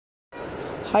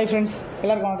Hi friends,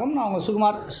 எல்லாருக்கும் வணக்கம். நான் உங்கள்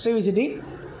சுகுமார், ஸ்ரீவிசிட்டி.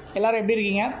 எல்லோரும் எப்படி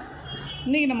இருக்கீங்க?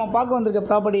 இன்றைக்கி நம்ம பார்க்க வந்திருக்க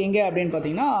ப்ராப்பர்ட்டி எங்கே அப்படின்னு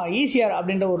பார்த்தீங்கன்னா ECR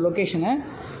அப்படின்ற ஒரு லொக்கேஷனு,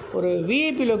 ஒரு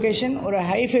விஐபி லொக்கேஷன், ஒரு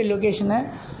ஹைஃபை லொக்கேஷனு,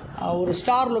 ஒரு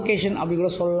ஸ்டார் லொக்கேஷன் அப்படி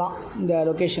கூட சொல்லலாம் இந்த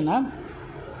லொக்கேஷனை.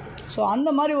 ஸோ அந்த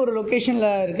மாதிரி ஒரு லொக்கேஷனில்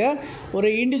இருக்க ஒரு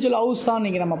இண்டிவிஜுவல் ஹவுஸ் தான்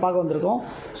இன்றைக்கி நம்ம பார்க்க வந்திருக்கோம்.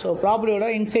 ஸோ ப்ராப்பர்ட்டியோட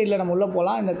இன்சைடில் நம்ம உள்ளே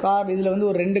போகலாம். இந்த கார் இதில்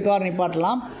வந்து ஒரு 2 கார்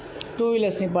நிப்பாட்டலாம், 2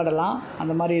 வீலர்ஸ் நிப்பாட்டலாம்,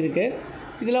 அந்த மாதிரி இருக்குது.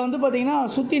 இதில் வந்து பார்த்திங்கன்னா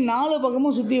சுற்றி 4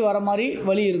 பக்கமும் சுற்றி வர மாதிரி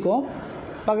வழி இருக்கும்.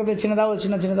 பக்கத்தில் சின்னதாக ஒரு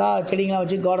சின்னதாக செடிங்களாம்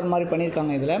வச்சு கார்டன் மாதிரி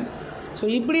பண்ணியிருக்காங்க இதில். ஸோ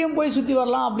இப்படியும் போய் சுற்றி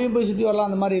வரலாம், அப்படியும் போய் சுற்றி வரலாம்,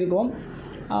 அந்த மாதிரி இருக்கும்.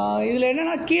 இதில்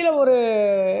என்னென்னா கீழே ஒரு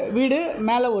வீடு,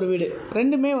 மேலே ஒரு வீடு,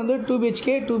 ரெண்டுமே வந்து 2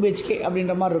 BHK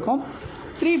அப்படின்ற மாதிரி இருக்கும்.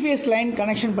 3 ஃபேஸ் லைன்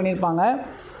கனெக்ஷன் பண்ணியிருப்பாங்க.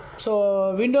 ஸோ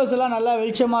விண்டோஸ் எல்லாம் நல்லா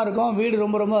வெளிச்சமாக இருக்கும். வீடு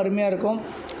ரொம்ப ரொம்ப அருமையாக இருக்கும்.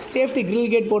 சேஃப்டி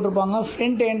கிரில் கேட் போட்டிருப்பாங்க.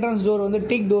 ஃப்ரண்ட் என்ட்ரன்ஸ் டோர் வந்து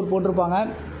டீக் டோர் போட்டிருப்பாங்க.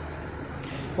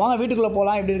 வாங்க வீட்டுக்குள்ளே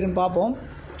போகலாம், எப்படி இருக்குன்னு பார்ப்போம்.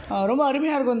 ரொம்ப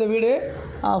அருமையாக இருக்கும் இந்த வீடு.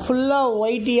 ஃபுல்லாக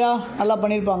ஒயிட்டியாக நல்லா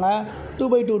பண்ணியிருப்பாங்க.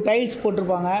 2x2 டைல்ஸ்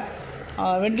போட்டிருப்பாங்க.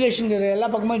 வென்டிலேஷனுக்கு எல்லா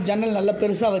பக்கமும் ஜன்னல் நல்லா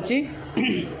பெருசாக வச்சு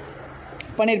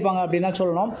பண்ணியிருப்பாங்க அப்படின்னு தான்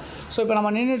சொல்லணும். ஸோ இப்போ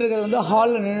நம்ம நின்றுட்டுருக்கிறது வந்து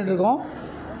ஹாலில் நின்றுட்டுருக்கோம்.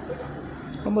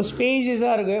 ரொம்ப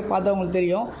ஸ்பேசியஸாக இருக்குது, பார்த்தா உங்களுக்கு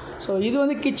தெரியும். ஸோ இது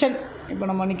வந்து கிச்சன். இப்போ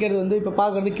நம்ம நிற்கிறது வந்து இப்போ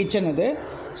பார்க்குறது கிச்சன் இது.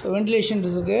 ஸோ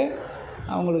வென்டிலேஷன்ஸுக்கு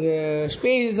அவங்களுக்கு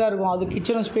ஸ்பேசியஸாக இருக்கும். அது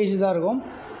கிச்சனும் ஸ்பேசியஸாக இருக்கும்.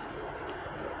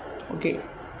 ஓகே,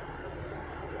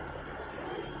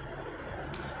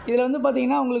 இதில் வந்து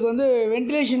பார்த்திங்கன்னா உங்களுக்கு வந்து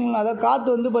வென்டிலேஷன், அதாவது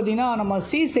காற்று வந்து பார்த்திங்கன்னா நம்ம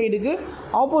சைடுக்கு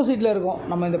ஆப்போசிட்டில் இருக்கும்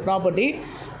நம்ம இந்த ப்ராப்பர்ட்டி.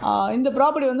 இந்த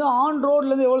ப்ராப்பர்ட்டி வந்து ஆன்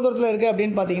ரோட்லேருந்து எவ்வளோ தூரத்தில் இருக்குது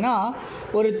அப்படின்னு பார்த்தீங்கன்னா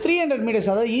ஒரு 300 மீட்டர்ஸ்,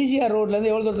 அதாவது ECR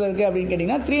ரோட்லேருந்து எவ்வளோ தூரத்தில் இருக்குது அப்படின்னு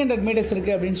கேட்டிங்கன்னா 300 மீட்டர்ஸ்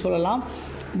இருக்குது அப்படின்னு சொல்லலாம்.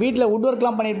 வீட்டில் வுட்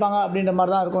ஒர்க்லாம் பண்ணியிருப்பாங்க அப்படின்ற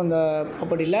மாதிரி தான் இருக்கும் இந்த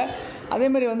ப்ராப்பர்ட்டியில்.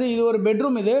 அதேமாதிரி வந்து இது ஒரு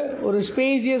பெட்ரூம், இது ஒரு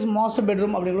ஸ்பேசியஸ் மாஸ்டர்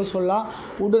பெட்ரூம் அப்படி கூட சொல்லலாம்.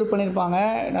 வுட் ஒர்க் பண்ணியிருப்பாங்க,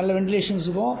 நல்ல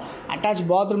வென்டிலேஷன்ஸுக்கும். அட்டாச்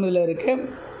பாத்ரூம் இதில் இருக்குது.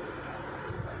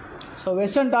 ஸோ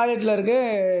வெஸ்டர்ன் டாய்லெட்டில்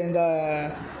இருக்குது இந்த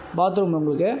பாத்ரூம்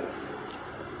உங்களுக்கு.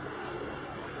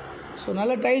 ஸோ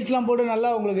நல்ல டைல்ஸ்லாம் போட்டு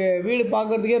நல்லா உங்களுக்கு வீடு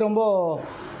பார்க்குறதுக்கே ரொம்ப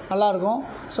நல்லாயிருக்கும்.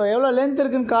 ஸோ எவ்வளோ லென்த்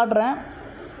இருக்குதுன்னு காட்டுறேன்.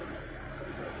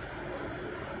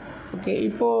 ஓகே,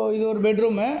 இப்போது இது ஒரு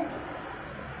பெட்ரூமு.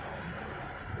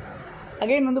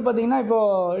 அகைன் வந்து பார்த்திங்கன்னா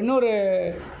இப்போது இன்னொரு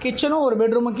கிச்சனும் ஒரு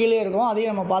பெட்ரூமும் கீழே இருக்கும்.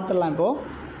 அதையும் நம்ம பார்த்துடலாம்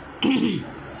இப்போது.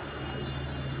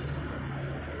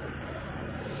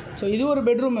 ஸோ இது ஒரு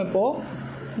பெட்ரூம். இப்போது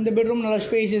இந்த பெட்ரூம் நல்லா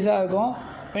ஸ்பேசியஸாக இருக்கும்.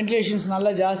 வென்டிலேஷன்ஸ்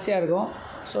நல்லா ஜாஸ்தியாக இருக்கும்.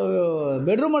 ஸோ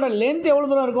பெட்ரூமோட லென்த் எவ்வளோ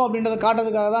தூரம் இருக்கும் அப்படின்றத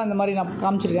காட்டுறதுக்காக தான் இந்த மாதிரி நான்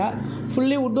காமிச்சிருக்கேன்.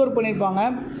 ஃபுல்லி வுட் ஒர்க் பண்ணியிருப்பாங்க.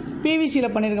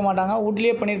 PVCயில் பண்ணியிருக்க மாட்டாங்க,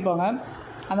 வுட்லேயே பண்ணியிருப்பாங்க.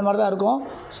 அந்த மாதிரி தான் இருக்கும்.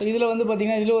 ஸோ இதில் வந்து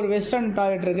பார்த்திங்கன்னா இதில் ஒரு வெஸ்டர்ன்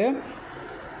டாய்லெட் இருக்குது.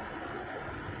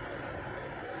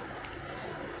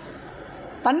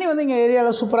 தண்ணி வந்து இங்கே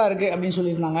ஏரியாவில் சூப்பராக இருக்குது அப்படின்னு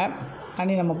சொல்லியிருந்தாங்க.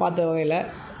 தண்ணி நம்ம பார்த்த வகையில்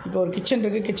இப்போ ஒரு கிச்சன்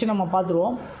இருக்குது. கிச்சன் நம்ம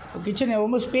பார்த்துருவோம். கிச்சன்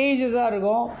ரொம்ப ஸ்பேசியஸாக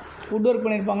இருக்கும். வுட் ஒர்க்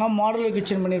பண்ணியிருப்பாங்க, மாடலர்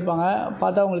கிச்சன் பண்ணியிருப்பாங்க.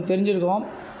 பார்த்தா உங்களுக்கு தெரிஞ்சிருக்கும்.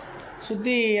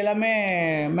 சுற்றி எல்லாமே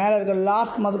மேலே இருக்க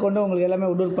லாஃப்ட் மொதல் கொண்டு உங்களுக்கு எல்லாமே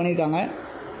வுட் ஒர்க் பண்ணியிருக்காங்க.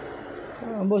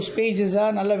 ரொம்ப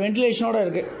ஸ்பேசியஸாக நல்ல வென்டிலேஷனோடு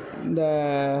இருக்குது இந்த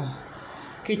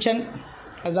கிச்சன்.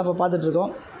 அதுதான் இப்போ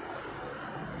பார்த்துட்ருக்கோம்.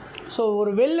 ஸோ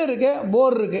ஒரு வெல் இருக்குது,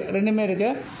 போர் இருக்குது, ரெண்டுமே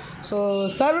இருக்குது. ஸோ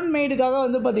சர்வன்ட் மெய்டுக்காக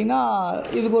வந்து பார்த்திங்கன்னா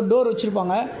இதுக்கு ஒரு டோர்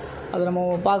வச்சுருப்பாங்க. அதை நம்ம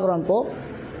பார்க்குறோம். இப்போது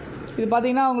இது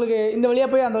பார்த்திங்கன்னா உங்களுக்கு இந்த வழியாக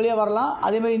போய் அந்த வழியாக வரலாம்.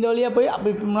 அதேமாதிரி இந்த வழியாக போய்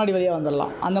அப்படி முன்னாடி வழியாக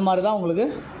வந்துடலாம். அந்த மாதிரி தான் உங்களுக்கு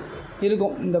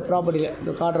இருக்கும் இந்த ப்ராப்பர்ட்டியில்.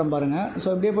 இந்த காட்டுறோம் பாருங்கள். ஸோ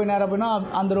இப்படியே போய் நேராக போய்னா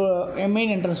அந்த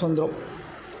மெயின் என்ட்ரன்ஸ் வந்துடும்.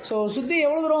 ஸோ சுற்றி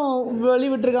எவ்வளோ தூரம் வழி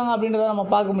விட்டுருக்காங்க அப்படின்றத நம்ம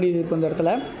பார்க்க முடியுது இப்போ இந்த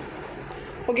இடத்துல.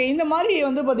 ஓகே, இந்த மாதிரி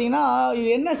வந்து பார்த்திங்கன்னா இது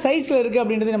என்ன சைஸில் இருக்குது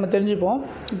அப்படின்றத நம்ம தெரிஞ்சுப்போம்.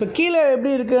 இப்போ கீழே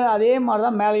எப்படி இருக்குது அதே மாதிரி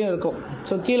தான் மேலேயும் இருக்கும்.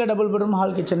 ஸோ கீழே டபுள் பெட்ரூம்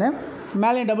ஹால் கிச்சனு,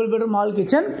 மேலேயும் double bedroom hall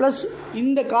kitchen, plus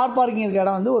இந்த கார் பார்க்கிங் இருக்க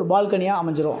இடம் வந்து ஒரு பால்கனியாக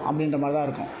அமைஞ்சிரும் அப்படின்ற மாதிரி தான்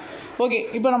இருக்கும். ஓகே,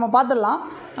 இப்போ நம்ம பார்த்துடலாம்.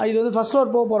 இது வந்து ஃபஸ்ட் ஃப்ளோர்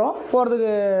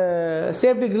போகிறதுக்கு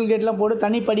சேஃப்டி கிரில் கேட்லாம் போட்டு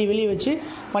தனிப்படி வெளியே வச்சு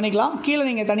பண்ணிக்கலாம். கீழே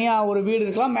நீங்கள் தனியாக ஒரு வீடு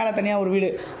இருக்கலாம், மேலே தனியாக ஒரு வீடு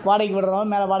வாடகைக்கு விடுறதா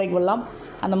மேலே வாடகைக்கு விடலாம்.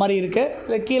 அந்த மாதிரி இருக்குது.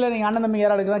 இல்லை கீழே நீங்கள் அண்ணன் தம்பி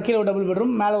யாராக எடுக்கலாம், கீழே ஒரு டபுள்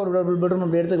பெட்ரூம், மேலே ஒரு டபுள் பெட்ரூம்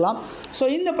அப்படி எடுத்துக்கலாம். ஸோ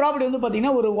இந்த ப்ராப்பர்ட்டி வந்து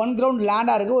பார்த்திங்கன்னா ஒரு 1 கிரவுண்ட்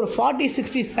லேண்டாக இருக்குது. ஒரு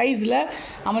 40-60 சைஸில்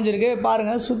அமைஞ்சிருக்கு.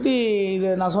 பாருங்கள், சுற்றி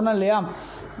இது நான் சொன்னேன் இல்லையா,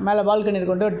 மேலே பால்கனி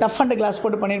இருக்குன்ட்டு டஃப் அண்ட் கிளாஸ்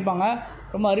போட்டு பண்ணியிருப்பாங்க.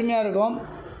 ரொம்ப அருமையாக இருக்கும்.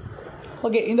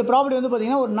 ஓகே, இந்த ப்ராப்பர்ட்டி வந்து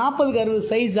பார்த்திங்கன்னா ஒரு 40x60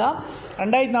 சைஸாக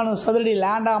 2400 சதுரடி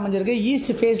லேண்டாக அமைஞ்சிருக்கு.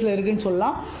 ஈஸ்ட் ஃபேஸில் இருக்குதுன்னு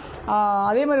சொல்லலாம்.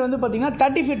 அதே மாதிரி வந்து பார்த்திங்கன்னா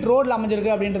 30 ஃபீட் ரோடில்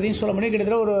அமைஞ்சிருக்கு அப்படின்றதையும் சொல்ல முடியும்.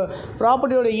 கிட்டத்தட்ட ஒரு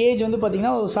ப்ராப்பர்ட்டியோட ஏஜ் வந்து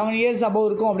பார்த்திங்கன்னா ஒரு 7 இயர்ஸ் அபவ்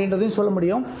இருக்கும் அப்படின்றதையும் சொல்ல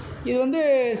முடியும். இது வந்து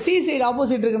சைடு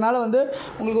ஆப்போசிட் இருக்கனால வந்து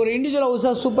உங்களுக்கு ஒரு இண்டிவிஜுவல்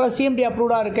ஹவுஸாக சூப்பராக CMT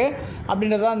அப்ரூவ்டாக இருக்குது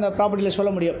அப்படின்றத அந்த ப்ராப்பர்ட்டியில்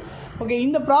சொல்ல முடியும். ஓகே,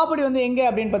 இந்த ப்ராப்பர்ட்டி வந்து எங்கே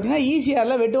அப்படின்னு பார்த்தீங்கன்னா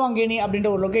ECRல வெட்டுவாங்கேணி அப்படின்ற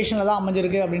ஒரு லொக்கேஷனில் தான்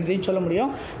அமைஞ்சிருக்கு அப்படின்றதையும் சொல்ல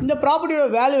முடியும். இந்த ப்ராப்பர்ட்டியோட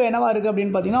வேல்யூ என்னவா இருக்குது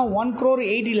அப்படின்னு பார்த்தீங்கன்னா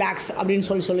 1,80,00,000 அப்படின்னு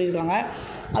சொல்லியிருக்காங்க.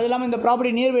 அது இல்லாமல் இந்த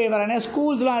ப்ராப்பர்ட்டி நியர்பை வர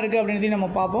ஸ்கூல்ஸ்லாம் இருக்குது அப்படின்றதையும் நம்ம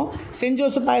பார்ப்போம். Send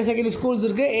Joseph higher secondary schools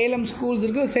இருக்குது, ஏஎல்எம் ஸ்கூல்ஸ்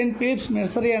இருக்குது, send Philips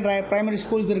nursery and primary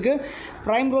schools இருக்குது,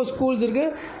 பிரைம் ரோஸ் ஸ்கூல்ஸ்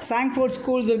இருக்குது, சாங்ஃபோர்ட்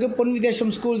ஸ்கூல்ஸ் இருக்குது, பொன்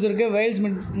வித்யாசம் ஸ்கூல்ஸ் இருக்குது, வெயில்ஸ்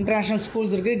இன்டர்நேஷ்னல்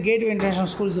ஸ்கூல்ஸ் இருக்குது, கேட்வே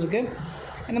இன்டர்நேஷ்னல் ஸ்கூல்ஸ் இருக்குது.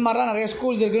 இந்த மாதிரிலாம் நிறைய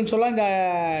ஸ்கூல்ஸ் இருக்குதுன்னு சொல்லலாம்.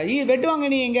 இந்த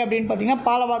வெட்டுவாங்கனி எங்கே அப்படின்னு பார்த்தீங்கன்னா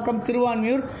பாலவாக்கம்,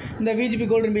 திருவான்மியூர், இந்த விஜிபி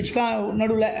கோல்டன் பீச்லாம்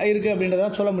நடுவில் இருக்குது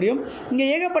அப்படின்றதான் சொல்ல முடியும். இங்கே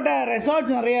ஏகப்பட்ட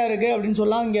ரெசார்ட்ஸ் நிறையா இருக்குது அப்படின்னு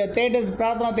சொல்லலாம். இங்கே தேட்டர்ஸ்,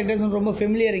 பிரார்த்தனா தேட்டர்ஸ் ரொம்ப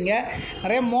ஃபெமிலியர். இங்கே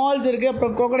நிறைய மால்ஸ் இருக்குது,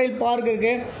 அப்புறம் crocodile பார்க்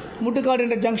இருக்குது,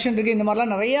 முட்டுக்காடுன்ற ஜங்ஷன் இருக்குது. இந்த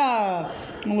மாதிரிலாம் நிறையா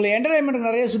உங்களுக்கு என்டர்டைன்மெண்ட்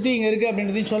நிறைய சுற்றி இங்கே இருக்குது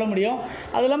அப்படின்றதையும் சொல்ல முடியும்.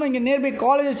 அது இல்லாமல் இங்கே நியர்பை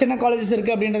காலேஜஸ் என்ன காலேஜஸ்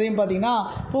இருக்குது அப்படின்றதையும் பார்த்தீங்கன்னா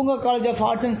பூங்கா college of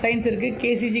arts and science இருக்குது,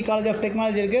 கேசிஜி காலேஜ் ஆஃப்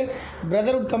டெக்னாலஜி இருக்குது,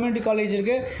 பிரதர்வுட் கம்யூனிட்டி காலேஜ்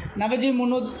இருக்குது, நவஜி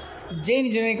முன்னூத் ஜெயின்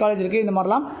இன்ஜினியரிங் காலேஜ் இருக்குது. இந்த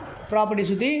மாதிரிலாம் ப்ராப்பர்ட்டி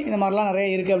சுற்றி இந்த மாதிரிலாம்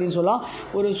நிறைய இருக்குது அப்படின்னு சொல்லலாம்.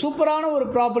 ஒரு சூப்பரான ஒரு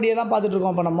ப்ராப்பர்ட்டியை தான்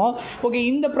பார்த்துட்ருக்கோம் இப்போ நம்ம. ஓகே,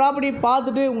 இந்த ப்ராப்பர்ட்டியை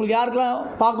பார்த்துட்டு உங்களுக்கு யாருக்கெல்லாம்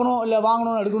பார்க்கணும் இல்லை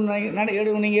வாங்கணும்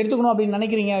எடுக்கணும் நீங்கள் எடுத்துக்கணும் அப்படின்னு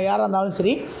நினைக்கிறீங்க யாராக இருந்தாலும்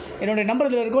சரி, என்னுடைய நம்பர்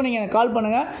இதில் இருக்கும், நீங்கள் எனக்கு கால்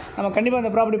பண்ணுங்கள். நம்ம கண்டிப்பாக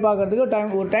இந்த ப்ராப்பர்ட்டி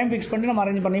பார்க்குறதுக்கு ஒரு டைம் ஃபிக்ஸ் பண்ணி நம்ம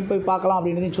அரேஞ்ச் பண்ணி போய் பார்க்கலாம்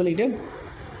அப்படின்னு சொல்லிட்டு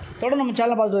தொடர்ந்து நம்ம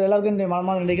சேனலை பார்த்துட்டு எல்லாருக்கும் என்னுடைய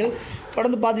மனமார்ந்த நன்றிகள்.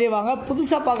 தொடர்ந்து பார்த்துட்டே வாங்க.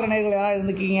 புதுசாக பார்க்குற நேயர்கள் யாராவது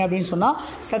இருந்துக்கீங்க அப்படின்னு சொன்னால்,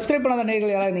 சப்ஸ்கிரைப் பண்ணாத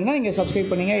நேயர்கள் யாராவது இருந்தீங்கன்னா நீங்கள்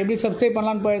சப்ஸ்கிரைப் பண்ணிங்க. எப்படி சப்ஸ்கிரைப்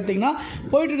பண்ணலான்னு பார்த்தீங்கன்னா,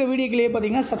 போயிட்டு இருக்க வீடியோக்கிலேயே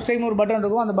பார்த்தீங்கன்னா சப்ஸ்கிரைப்னு ஒரு பட்டன்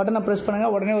இருக்கும். அந்த பட்டனை ப்ரெஸ்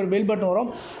பண்ணுங்கள், உடனே ஒரு பெல் பட்டன்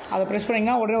வரும். அதை ப்ரெஸ்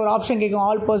பண்ணிங்கன்னா உடனே ஒரு ஆப்ஷன் கேட்கும்,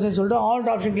 ஆல் பர்சன் சொல்லிட்டு ஆல்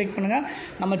ஆப்ஷன் கிளிக் பண்ணுங்கள்.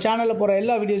 நம்ம சேனலில் போகிற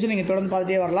எல்லா வீடியோஸும் நீங்கள் தொடர்ந்து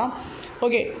பார்த்துட்டே வரலாம்.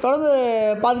 ஓகே, தொடர்ந்து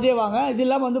பார்த்துட்டே வாங்க. இது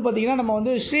இல்லாமல் வந்து பார்த்திங்கன்னா நம்ம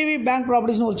வந்து ஸ்ரீவி பேங்க்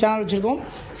ப்ராப்பர்ட்டிஸ்னு ஒரு சேனல் வச்சுருக்கோம்.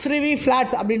 ஸ்ரீவி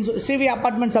ஃப்ளாட்ஸ் அப்படின்னு ஸ்ரீவி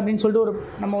அப்பார்ட்மெண்ட்ஸ் அப்படின்னு சொல்லிட்டு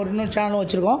நம்ம ஒரு இன்னொரு சேனலும்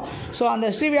வச்சுருக்கோம். ஸோ அந்த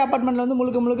ஸ்ரீவி அப்பார்ட்மெண்ட்டில் வந்து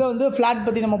முழுக்க வந்து ஃப்ளாட்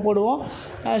பற்றி நம்ம போடுவோம்.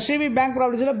 ஸ்ரீவி பேங்க்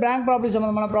ப்ராப்பர்ட்டிஸில் பேங்க் ப்ராப்பர்ட்டி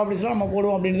சம்மந்தமான ப்ராப்பர்ட்டிஸ்லாம் நம்ம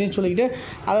போடுவோம் அப்படின்னு சொல்லிட்டு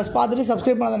அதை பார்த்துட்டு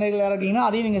சப்ஸ்கிரைப் பண்ணாத நேரில் இருக்கீங்கன்னா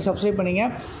அதையும் நீங்கள் சப்ஸ்கிரைப் பண்ணிங்க.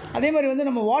 அதே மாதிரி வந்து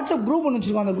நம்ம வாட்ஸ்அப் குரூப் ஒன்று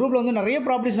வச்சுருக்கோம். அந்த குரூப்பில் வந்து நிறைய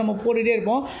ப்ராப்பர்ட்டிஸ் நம்ம போட்டுகிட்டே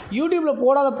இருப்போம். யூடியூப்பில்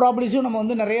போடாத ப்ராப்பர்ட்டிஸும் நம்ம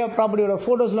வந்து நிறைய ப்ராப்பர்ட்டியோட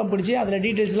ஃபோட்டோஸ்லாம் பிடிச்சி அதில்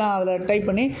டீட்டெயில்ஸ்லாம் அதில் டைப்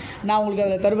பண்ணி நான் உங்களுக்கு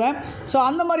அதில் தருவேன். ஸோ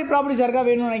அந்த மாதிரி ப்ராப்பர்ட்டிஸ் யாருக்கா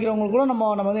வேணும்னு நினைக்கிறவங்களுக்கு கூட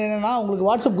நம்ம வந்து என்னென்னா உங்களுக்கு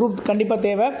வாட்ஸ்அப் குரூப் கண்டிப்பாக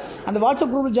தேவை. அந்த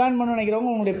வாட்ஸ்அப் குரூப்பில் ஜாயின் பண்ணணும்னு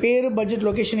நினைக்கிறவங்க உங்களுடைய பேர், பட்ஜெட்,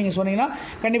 லொக்கேஷன் நீங்கள் சொன்னீங்கன்னா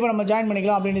கண்டிப்பாக நம்ம ஜாயின்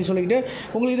பண்ணிக்கலாம் அப்படின்னு சொல்லிட்டு,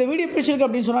 உங்களுக்கு இந்த வீடியோ பிடிச்சிருக்கு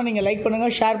அப்படின்னு சொன்னால் நீங்கள் லைக்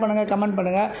பண்ணுங்கள், ஷேர் பண்ணுங்கள், கமெண்ட்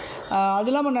பண்ணுங்கள்.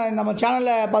 அது இல்லாமல் நம்ம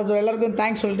சேனலில் பார்த்து எல்லாருக்கும்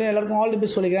தேங்க்ஸ் சொல்லிட்டு எல்லாருக்கும் ஆல் தி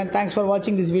பெஸ்ட் சொல்லிக்கிறேன். தேங்க்ஸ் ஃபார்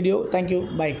வாட்சிங் திஸ் வீடியோ. Thank you,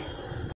 by.